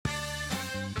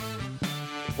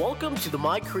Welcome to the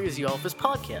My Crazy Office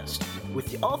podcast with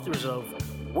the authors of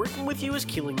Working With You Is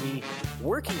Killing Me,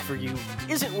 Working For You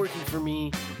Isn't Working For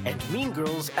Me, and Mean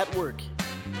Girls at Work,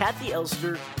 Kathi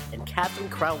Elster and Katherine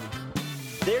Crowley.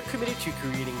 They're committed to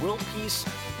creating world peace,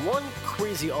 one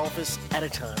crazy office at a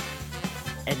time.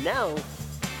 And now,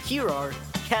 here are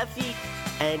Kathi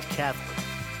and Katherine.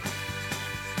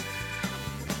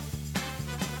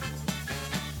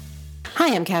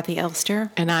 Hi, I'm Kathi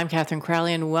Elster. And I'm Katherine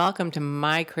Crowley, and welcome to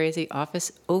My Crazy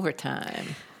Office Overtime.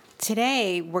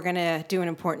 Today, we're going to do an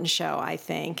important show, I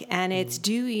think, and it's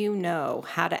Do You Know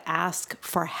How to Ask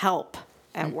for Help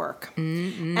at Work?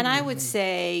 And I would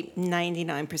say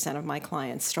 99% of my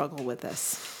clients struggle with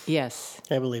this. Yes.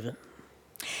 I believe it.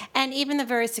 And even the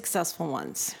very successful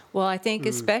ones. Well, I think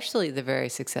especially the very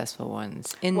successful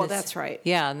ones. That's right.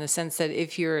 Yeah, in the sense that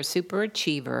if you're a super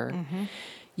achiever,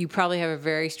 you probably have a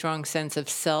very strong sense of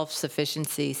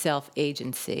self-sufficiency,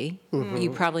 self-agency.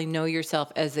 You probably know yourself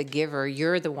as a giver.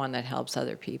 You're the one that helps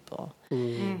other people.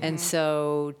 And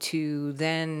so to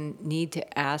then need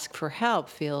to ask for help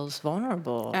feels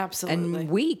vulnerable. Absolutely. And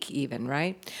weak even,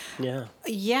 right? Yeah.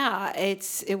 Yeah,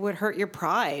 it would hurt your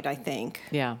pride, I think.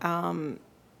 Yeah. I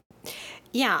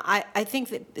think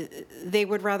that they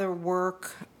would rather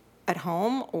work at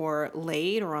home or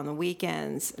late or on the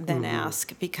weekends than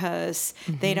ask because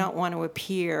they don't want to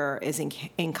appear as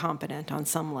incompetent on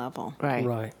some level. Right.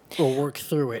 Right. Or work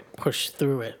through it, push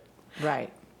through it.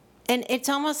 Right. And it's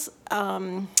almost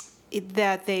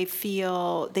that they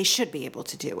feel they should be able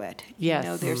to do it. Yes.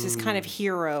 You know, there's this kind of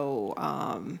hero,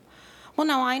 well,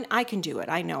 no, I can do it.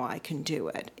 I know I can do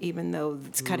it, even though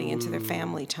it's cutting into their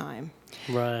family time.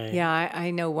 Right. Yeah,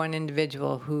 I know one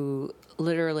individual who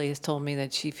literally has told me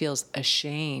that she feels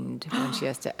ashamed when she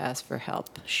has to ask for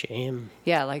help. Shame.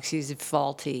 Yeah, like she's a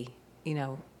faulty,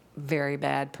 very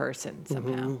bad person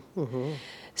somehow.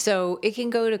 So it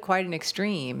can go to quite an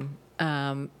extreme.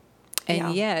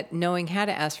 Yet knowing how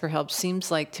to ask for help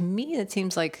seems like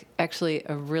actually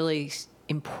a really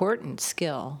important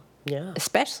skill. Yeah.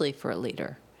 Especially for a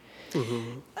leader.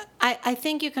 I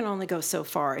think you can only go so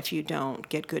far if you don't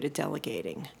get good at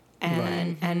delegating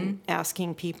and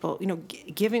asking people,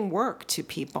 giving work to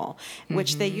people,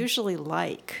 which they usually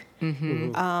like.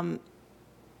 So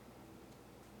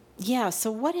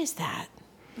what is that?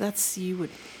 You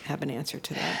would have an answer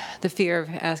to that. The fear of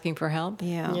asking for help?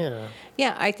 Yeah.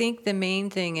 Yeah, I think the main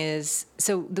thing is,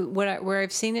 where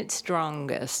I've seen it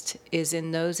strongest is in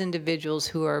those individuals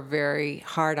who are very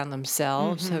hard on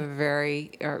themselves, have very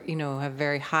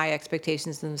high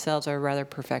expectations of themselves, are rather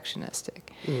perfectionistic.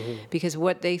 Because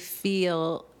what they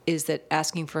feel is that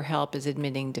asking for help is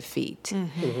admitting defeat.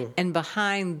 And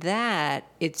behind that,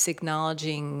 it's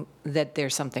acknowledging that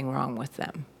there's something wrong with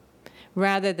them,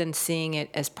 rather than seeing it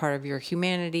as part of your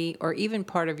humanity or even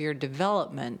part of your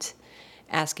development.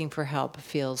 Asking for help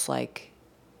feels like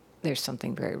there's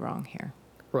something very wrong here.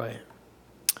 Right.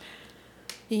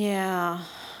 Yeah.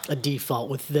 A default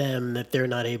with them that they're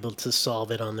not able to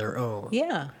solve it on their own.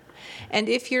 Yeah. And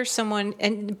if you're someone,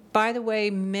 and by the way,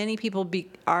 many people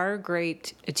are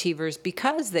great achievers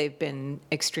because they've been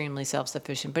extremely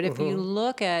self-sufficient. But if you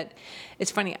look at,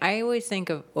 it's funny, I always think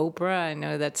of Oprah. I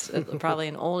know that's probably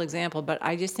an old example, but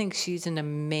I just think she's an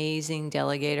amazing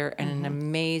delegator and an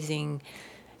amazing,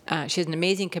 she has an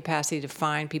amazing capacity to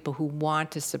find people who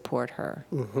want to support her.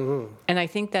 And I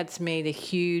think that's made a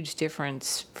huge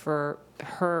difference for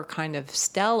her kind of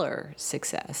stellar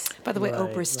success. By the way,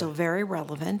 Oprah's still very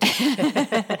relevant.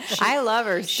 I love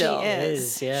her still. She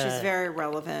is. Yeah. She's very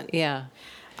relevant. Yeah.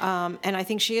 And I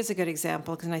think she is a good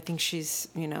example because I think she's,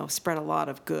 spread a lot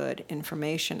of good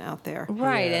information out there.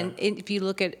 Right. Yeah. And if you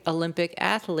look at Olympic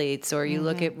athletes or you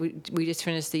look at, we just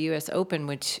finished the U.S. Open,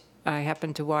 which I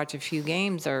happened to watch a few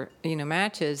games or,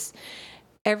 matches.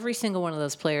 Every single one of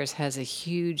those players has a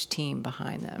huge team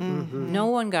behind them. No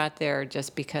one got there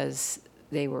just because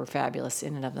they were fabulous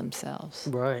in and of themselves.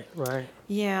 Right.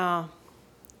 Yeah.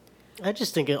 I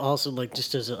just think it also,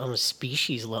 just on a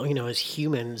species level, as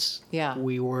humans,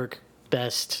 we work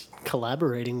best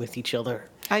collaborating with each other.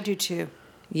 I do too.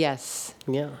 Yes.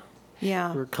 Yeah.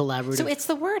 Yeah. We're collaborative. So it's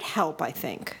the word help, I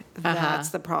think. That's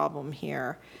the problem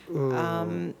here.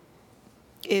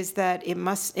 Is that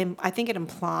I think it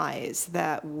implies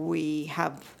that we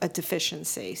have a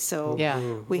deficiency.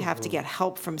 So we have to get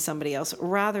help from somebody else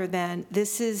rather than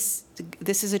this is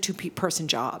a two-person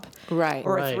job. Right.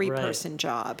 Or a three-person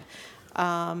job.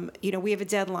 We have a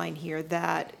deadline here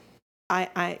that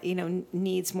I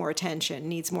needs more attention,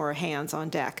 needs more hands on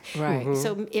deck. Right.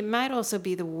 So it might also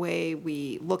be the way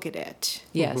we look at it.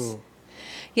 Yes.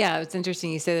 Yeah, it's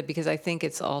interesting you say that because I think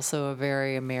it's also a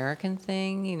very American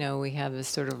thing. You know, we have this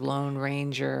sort of Lone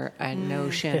Ranger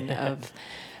notion of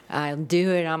I'll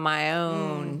do it on my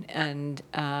own, and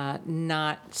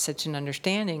not such an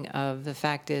understanding of the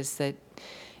fact is that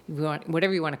we want,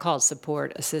 whatever you want to call it,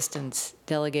 support, assistance,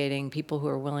 delegating, people who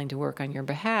are willing to work on your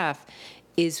behalf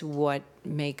is what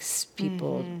makes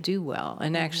people do well.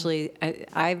 And actually,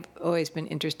 I've always been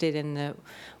interested in the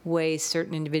ways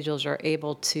certain individuals are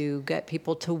able to get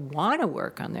people to want to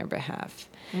work on their behalf.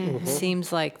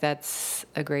 Seems like that's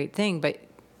a great thing, but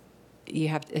you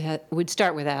have to, it would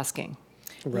start with asking.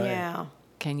 Right. Yeah.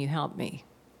 Can you help me?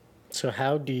 So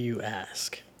how do you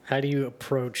ask? How do you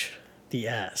approach the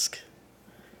ask?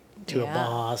 To a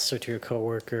boss or to a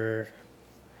coworker?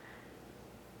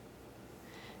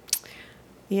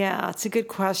 Yeah, it's a good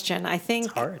question. I think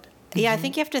It's hard. Yeah, I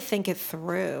think you have to think it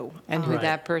through. And who Right.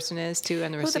 that person is, too,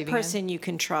 on the Who the receiving end? person you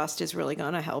can trust is really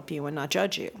going to help you and not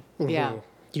judge you. Yeah.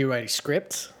 Do you write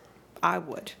scripts? I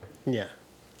would. Yeah.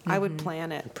 I would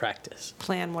plan it, Practice.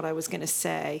 plan what I was going to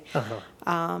say. Uh-huh.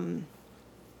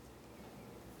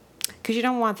 Because you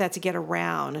don't want that to get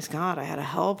around. It's, God, I had to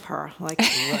help her. Like,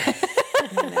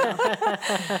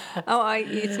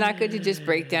 It's not good to just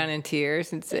break down in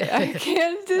tears and say, I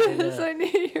can't do this, I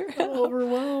need your help.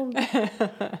 Overwhelmed.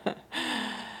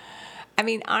 I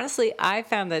mean, honestly, I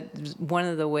found that one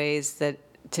of the ways that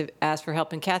to ask for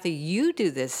help, and Kathy, you do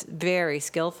this very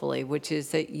skillfully, which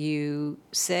is that you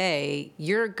say,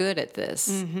 you're good at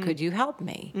this. Could you help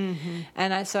me?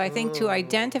 And I think to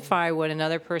identify what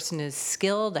another person is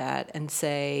skilled at and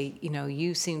say, you know,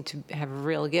 you seem to have a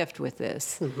real gift with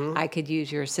this. I could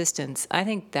use your assistance. I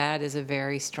think that is a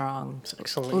very strong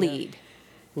Excellent. lead.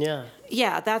 Yeah.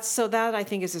 yeah, that I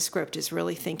think is a script, is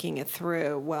really thinking it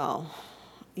through. Well,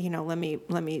 you know, let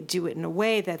me do it in a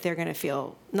way that they're going to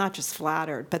feel not just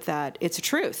flattered, but that it's a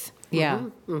truth. Yeah.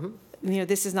 You know,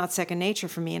 this is not second nature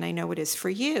for me, and I know it is for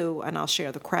you, and I'll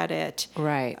share the credit.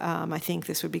 Right. I think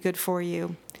this would be good for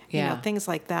you. You Yeah. know, things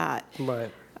like that.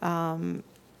 Right.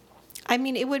 I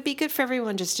mean, it would be good for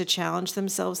everyone just to challenge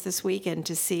themselves this week and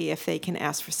to see if they can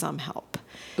ask for some help,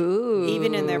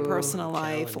 even in their personal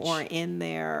life or in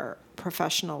their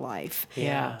professional life.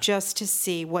 Yeah. Just to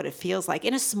see what it feels like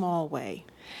in a small way.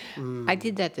 I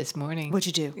did that this morning.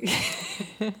 What'd you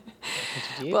do?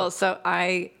 Well, so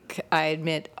I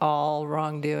admit all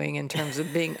wrongdoing in terms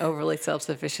of being overly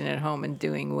self-sufficient at home and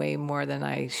doing way more than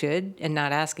I should and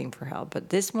not asking for help. But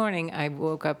this morning I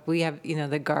woke up, we have, you know,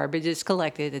 the garbage is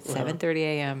collected at 7:30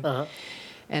 a.m.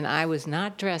 And I was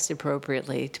not dressed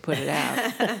appropriately to put it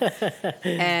out.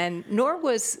 And nor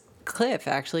was Cliff,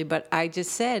 actually, but I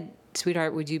just said,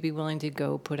 sweetheart, would you be willing to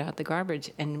go put out the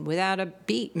garbage? And without a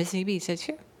beat, Missy B said,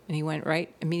 sure. And he went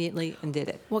right immediately and did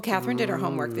it. Well, Catherine did her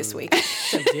homework this week.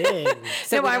 I did.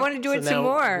 No, I want to do it some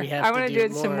more. I want to do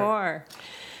it some more. more.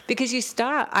 Because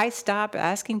I stop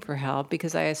asking for help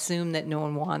because I assume that no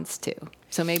one wants to.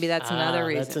 So maybe that's another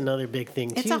reason. That's another big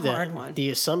thing, too. It's a hard one. The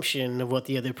assumption of what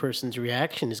the other person's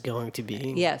reaction is going to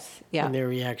be. Yes. Yeah. And their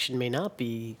reaction may not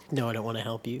be, no, I don't want to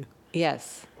help you.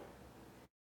 Yes.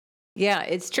 Yeah,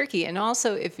 it's tricky. And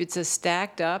also, if it's a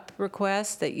stacked up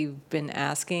request that you've been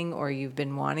asking or you've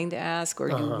been wanting to ask or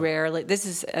you rarely, this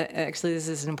is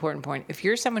an important point. If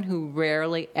you're someone who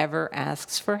rarely ever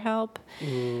asks for help,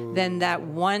 then that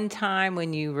one time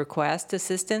when you request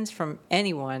assistance from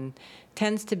anyone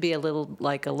tends to be a little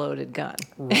like a loaded gun.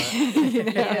 Right. You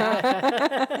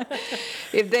know?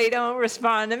 If they don't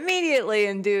respond immediately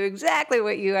and do exactly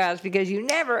what you ask because you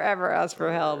never ever ask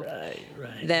for help,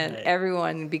 then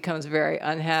everyone becomes very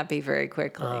unhappy very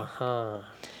quickly.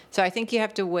 So I think you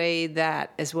have to weigh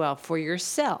that as well for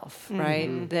yourself,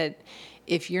 right? That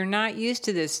if you're not used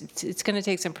to this, it's going to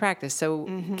take some practice. So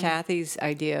Kathy's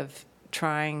idea of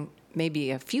trying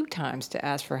maybe a few times to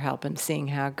ask for help and seeing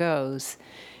how it goes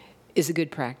is a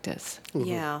good practice.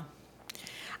 Yeah.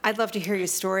 I'd love to hear your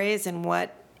stories and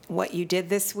what you did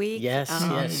this week. Yes,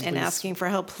 yes, And please. asking for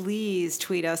help, please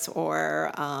tweet us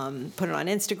or put it on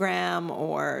Instagram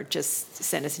or just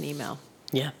send us an email.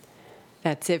 Yeah.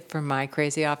 That's it for My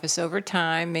Crazy Office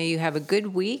Overtime. May you have a good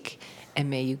week, and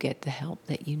may you get the help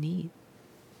that you need.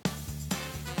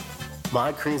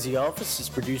 My Crazy Office is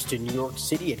produced in New York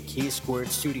City at K Squared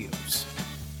Studios.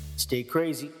 Stay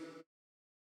crazy.